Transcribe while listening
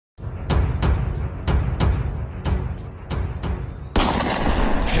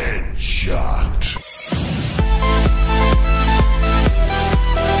Headshot.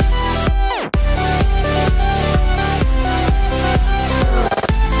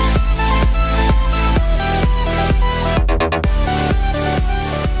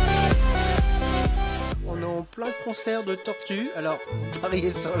 Plein de concerts de tortues, alors vous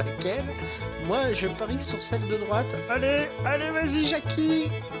pariez sur laquelle? Moi je parie sur celle de droite. Allez, allez, vas-y Jackie.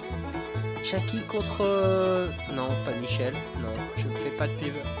 Jackie contre... non, pas Michel, non, je ne fais pas de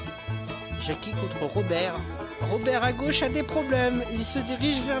pub. Jackie contre Robert. Robert à gauche a des problèmes, il se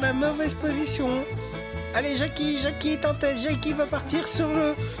dirige vers la mauvaise position. Allez Jackie, Jackie est en tête, Jackie va partir sur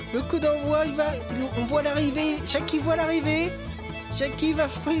le coup d'envoi, on voit l'arrivée, Jackie voit l'arrivée. Jackie va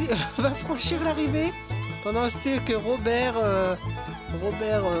franchir l'arrivée. Pendant que Robert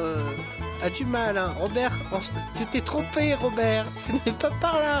a du mal, hein. Robert, tu t'es trompé, Robert. Ce n'est pas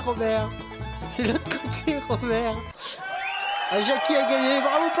par là, Robert. C'est l'autre côté, Robert. Ah, Jackie a gagné.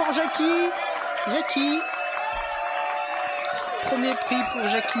 Bravo pour Jackie. Jackie. Premier prix pour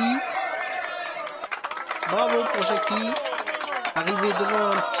Jackie. Bravo pour Jackie. Arrivé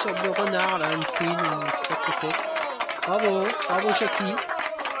devant une sorte de renard, là, une fille, je sais pas ce que c'est. Bravo, bravo Jackie.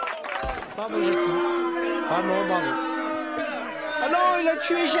 Bravo Jackie. Vraiment, bravo. Ah non, il a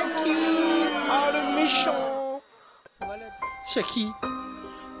tué Jackie. Ah, le méchant. Voilà. Jackie.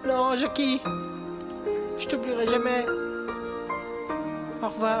 Non, Jackie. Je t'oublierai jamais. Au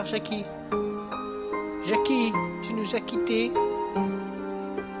revoir, Jackie. Jackie, tu nous as quittés.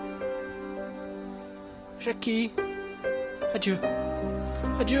 Jackie. Adieu.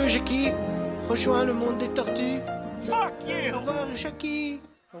 Adieu, Jackie. Rejoins le monde des tortues. Fuck you. Au revoir, Jackie.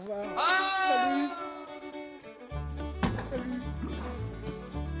 Au revoir. Salut. Salut.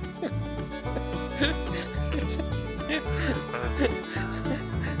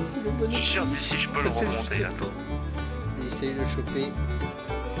 C'est le bon. Je suis sûr d'ici je peux le remonter. Attends. Essayez de le choper.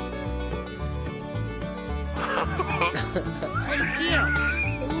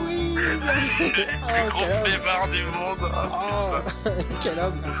 Oui. Le gros flemmard du monde. Oh, quel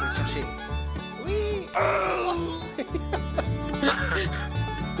homme. Il faut le chercher. Oui.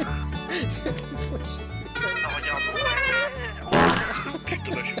 Regarde.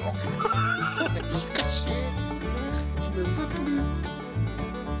 Putain, je suis mort. Je suis caché. Tu me veux plus.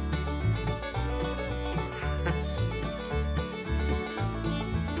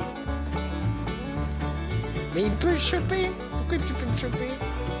 Mais il peut le choper. Pourquoi tu peux le choper?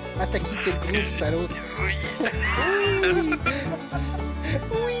 Ah, t'as quitté le groupe, salaud. Oui.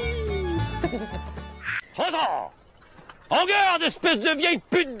 Oui. Oui. Hasard! En garde, espèce de vieille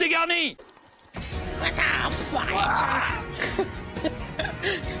pute dégarnie!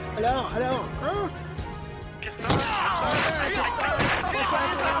 Alors, hein? Qu'est-ce que c'est?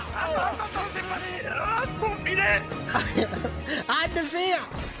 Arrête de faire.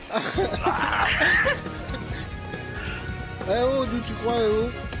 Eh oh, d'où tu crois, eh oh?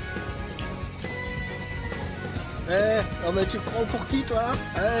 Oh mais tu te prends pour qui, toi?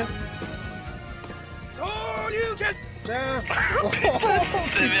 Tiens. C'est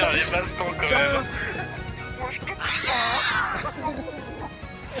sévère les bastons quand même.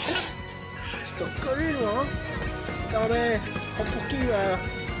 Je t'en colle, moi, hein? Non mais, prends pour qui, là?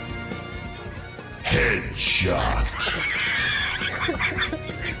 Headshot.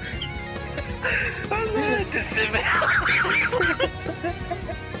 T'es sévère.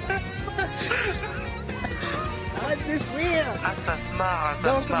 Arrête de fuir. Ah ça se marre,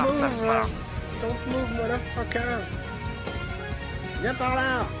 ça se marre. Don't move, motherfucker. Viens par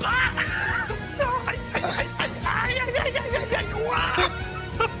là.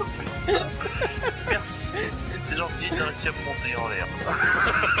 Merci. C'est gentil, t'as réussi à me monter en l'air.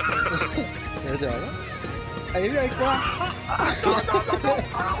 Allez, viens avec moi.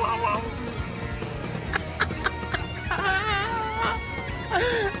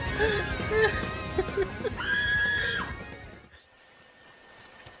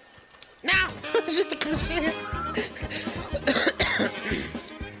 Non, j'étais caché.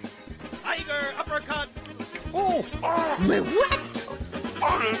 Tiger uppercut! Oh, mais what?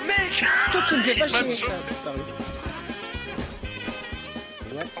 Oh le mec! Toi tu me fais pas Il m'a chier. chopé. Ça a disparu.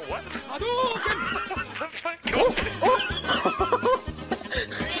 What? What? Hadouken! What the fuck?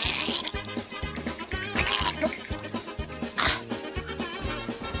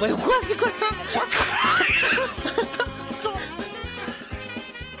 Ouais, quoi? C'est quoi ça?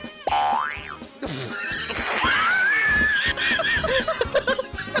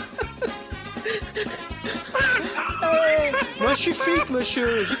 Moi je suis flic,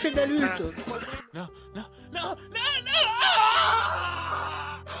 monsieur, j'ai fait de la lutte. Non!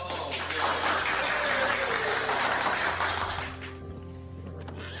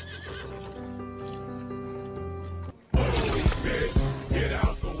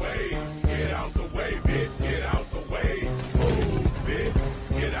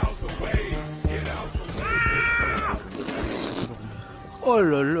 Oh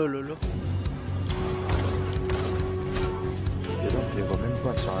là là là là. Les gens, tu les vois même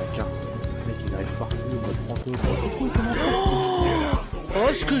pas sur la carte. Les mecs, ils arrivent partout, en mode fantôme. Oh,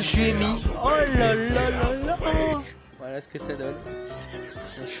 ce que je lui ai mis. Oh là là là là. Voilà ce que ça donne.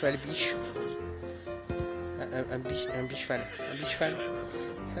 Un cheval biche. Un bicheval. Un bicheval.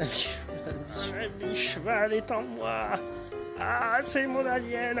 Un bicheval est en moi. Ah, c'est mon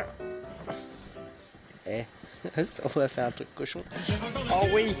alien. Eh, ça on va faire un truc cochon. Oh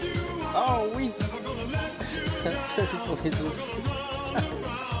oui. Oh oui. Ça c'est pour les autres.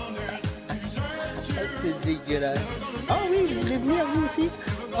 Ah, c'est dégueulasse. Oh oui, vous voulez venir vous aussi?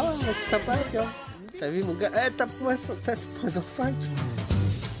 Oh, c'est sympa, tiens. T'as vu mon gars? Eh, tape-moi 5.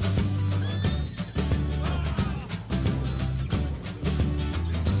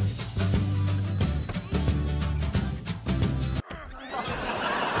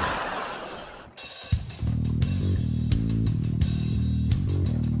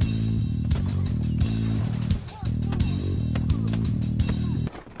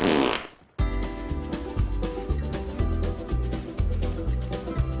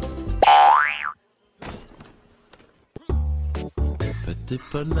 Petit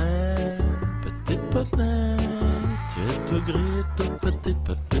poney, tu es tout gris, tout petit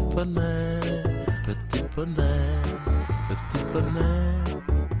poney, petit poney, petit poney,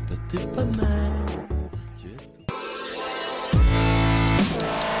 petit poney, tu es tout...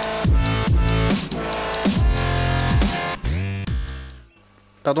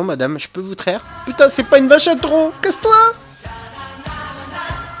 Pardon madame, je peux vous traire? Putain, c'est pas une vache à trop! Casse-toi!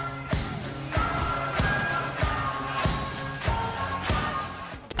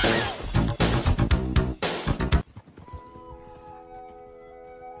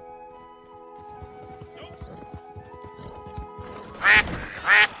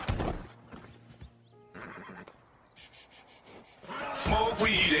 Smoke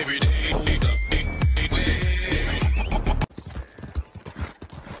weed every day.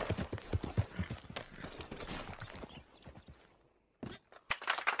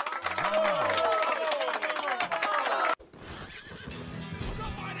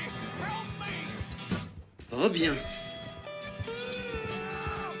 Oh bien.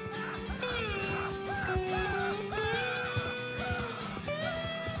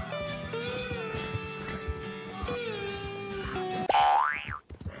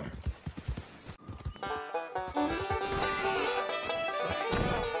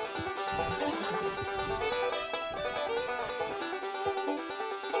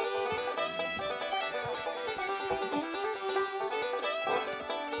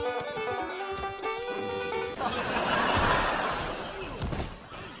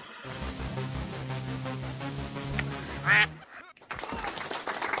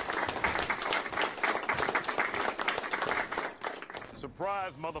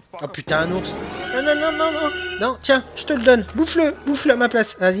 Oh putain, un ours. Non, non, non, non, non. Non, tiens, je te le donne. Bouffe-le à ma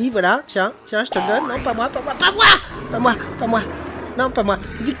place. Vas-y, voilà, tiens, je te le donne. Non, pas moi. Non, pas moi.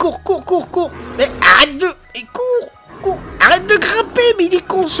 Vas-y, cours. Mais arrête de... Et cours. Arrête de grimper, mais il est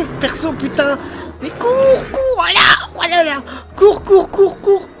con ce perso, putain. Mais cours, voilà. Cours.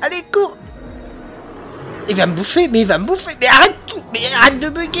 Allez, cours. Il va me bouffer. Mais arrête tout. Mais arrête de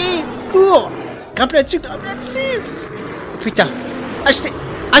bugger. Cours. Grimpe là-dessus. Putain.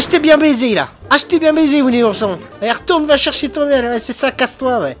 Ah, je t'ai bien baisé, là. Ah, je t'ai bien baisé, vous les oursons. Allez, retourne, va chercher ton miel. Ouais, c'est ça,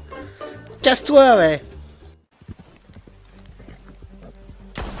 casse-toi, ouais.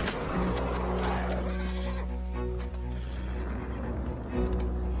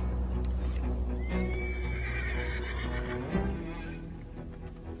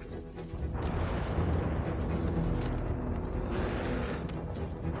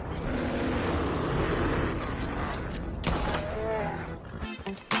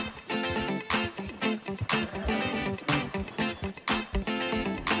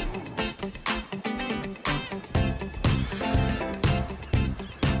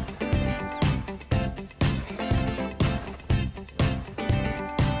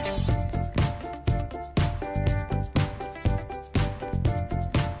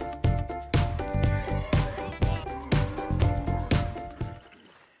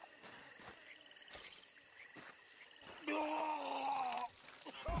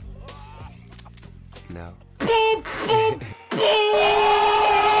 No.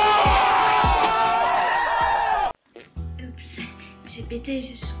 Oups, j'ai pété,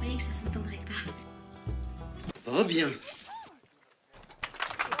 je croyais que ça s'entendrait pas. Oh bien.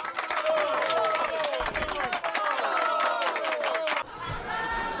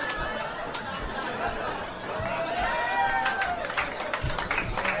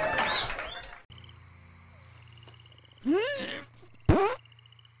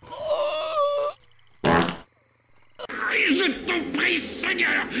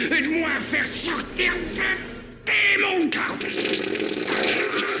 Aide-moi à faire sortir ce démon, car...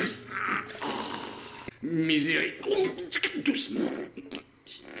 Misérie. Doucement.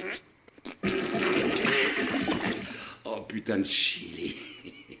 Oh putain de chili.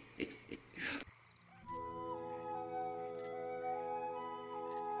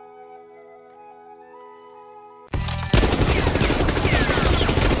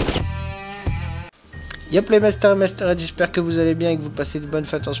 Yop les masters et masterettes, j'espère que vous allez bien et que vous passez de bonnes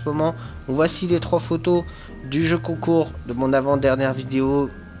fêtes en ce moment. Voici les 3 photos du jeu concours de mon avant-dernière vidéo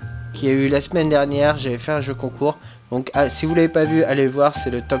qui a eu la semaine dernière. J'avais fait un jeu concours. Donc si vous l'avez pas vu, allez le voir, c'est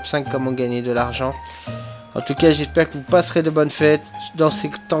le top 5 comment gagner de l'argent. En tout cas, j'espère que vous passerez de bonnes fêtes dans ces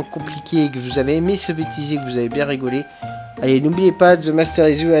temps compliqués et que vous avez aimé ce bêtisier, que vous avez bien rigolé. Allez, n'oubliez pas, The Master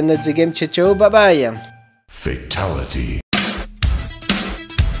is you and not the game. Ciao ciao, bye bye. Fatality.